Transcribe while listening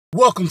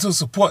Welcome to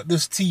Support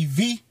This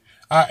TV.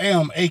 I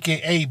am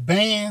aka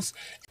Bands,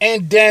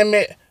 and damn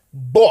it,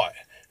 boy,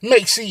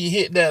 make sure you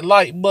hit that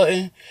like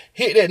button,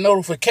 hit that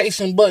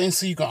notification button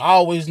so you can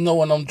always know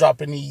when I'm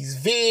dropping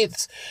these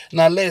vids.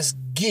 Now let's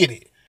get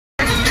it.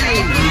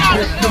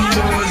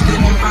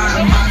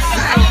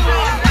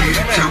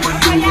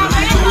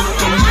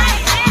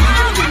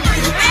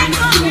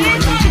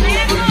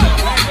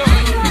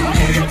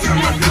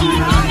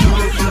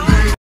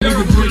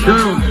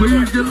 Girl,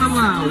 please get in the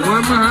line,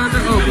 one behind the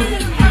other.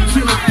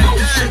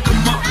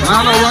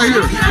 Line up right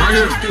here, right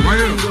here, right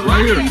here,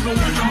 right here.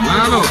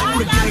 Line up.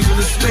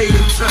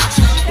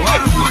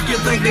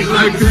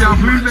 Like, can y'all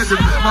please let the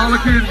smaller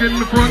kids get in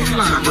the front of the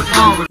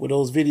line? With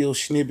those video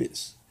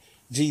snippets,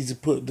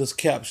 Jeezy put this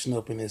caption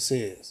up and it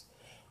says,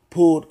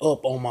 "Pulled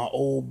up on my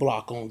old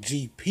block on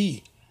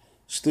GP,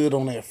 stood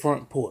on that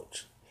front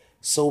porch,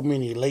 so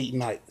many late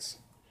nights,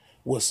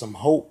 with some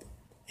hope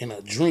and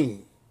a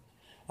dream.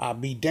 I'll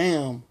be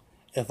damned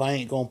if I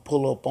ain't gonna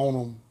pull up on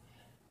them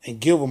and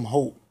give them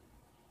hope.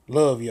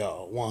 Love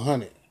y'all,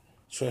 100.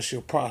 Trust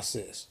your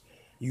process.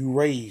 You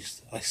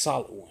raised a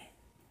solid one.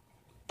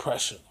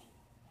 Pressure."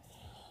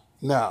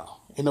 Now,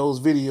 in those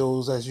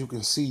videos, as you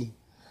can see,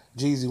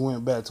 Jeezy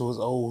went back to his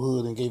old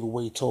hood and gave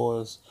away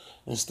toys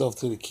and stuff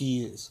to the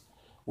kids,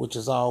 which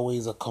is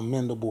always a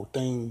commendable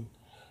thing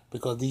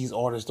because these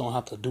artists don't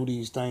have to do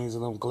these things,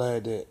 and I'm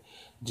glad that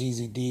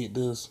Jeezy did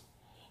this.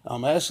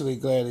 I'm actually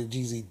glad that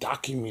Jeezy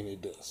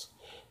documented this.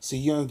 See,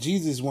 Young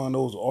Jeezy is one of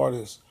those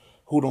artists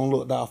who don't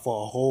look out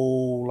for a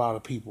whole lot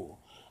of people.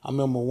 I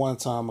remember one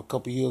time a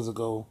couple years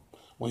ago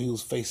when he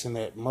was facing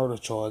that murder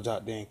charge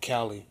out there in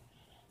Cali.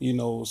 You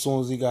know, as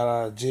soon as he got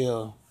out of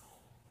jail,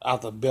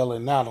 after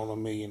bailing out on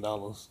 $1 million,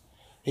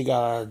 he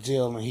got out of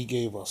jail and he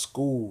gave a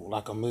school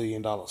like $1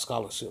 million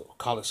scholarship,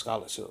 college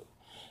scholarship.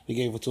 He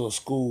gave it to a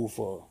school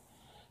for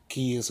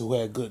kids who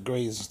had good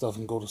grades and stuff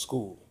and go to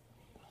school.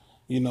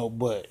 You know,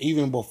 but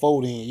even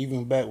before then,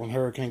 even back when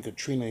Hurricane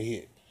Katrina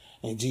hit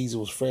and Jeezy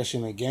was fresh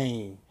in the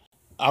game,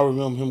 I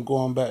remember him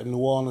going back to New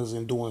Orleans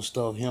and doing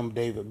stuff, him,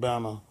 David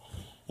Banner,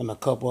 and a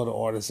couple other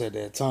artists at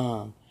that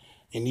time.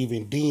 And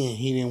even then,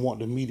 he didn't want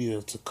the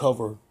media to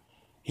cover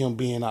him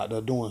being out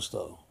there doing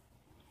stuff.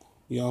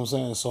 You know what I'm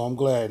saying? So I'm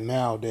glad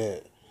now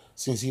that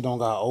since he done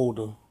got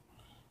older,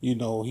 you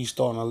know, he's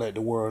starting to let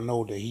the world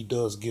know that he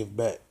does give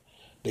back,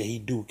 that he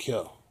do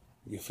care.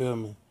 You feel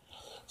me?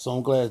 So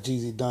I'm glad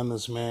Jeezy done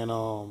this, man.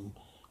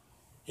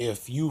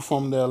 If you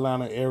from the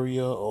Atlanta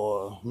area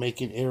or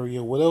Macon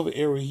area, whatever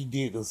area he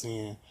did this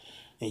in,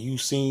 and you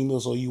seen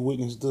this or you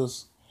witnessed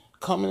this,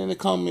 comment in the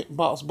comment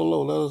box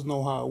below. Let us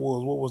know how it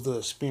was. What was the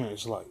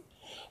experience like?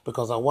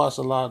 Because I watched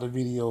a lot of the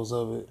videos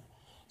of it.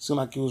 Seemed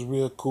like it was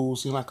real cool.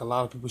 Seemed like a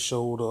lot of people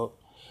showed up.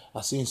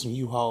 I seen some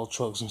U-Haul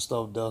trucks and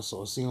stuff there,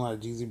 so it seemed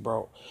like Jeezy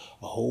brought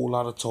a whole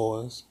lot of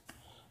toys,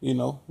 you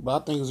know.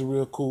 But I think it's a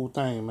real cool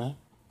thing, man.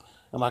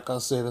 And like I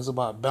said, it's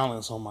about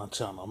balance on my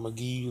channel. I'm going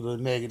to give you the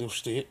negative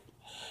shit,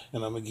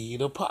 and I'm going to give you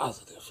the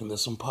positive, and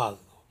there's some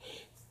positive.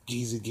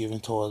 Jeezy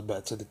giving toys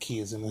back to the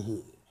kids in the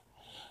hood.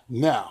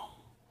 Now,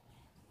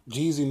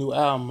 Jeezy new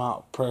album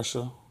out,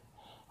 Pressure.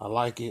 I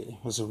like it.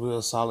 It's a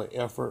real solid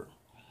effort.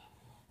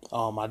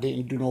 I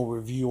didn't do no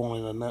review on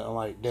it or nothing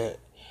like that,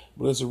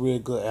 but it's a real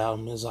good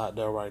album. It's out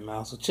there right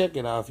now, so check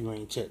it out if you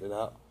ain't checked it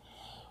out.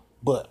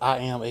 But I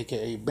am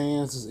aka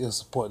Bands. This is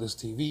Support This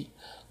TV.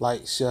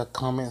 Like, share,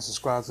 comment,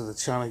 subscribe to the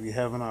channel if you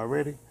haven't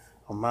already.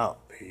 I'm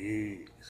out. Peace.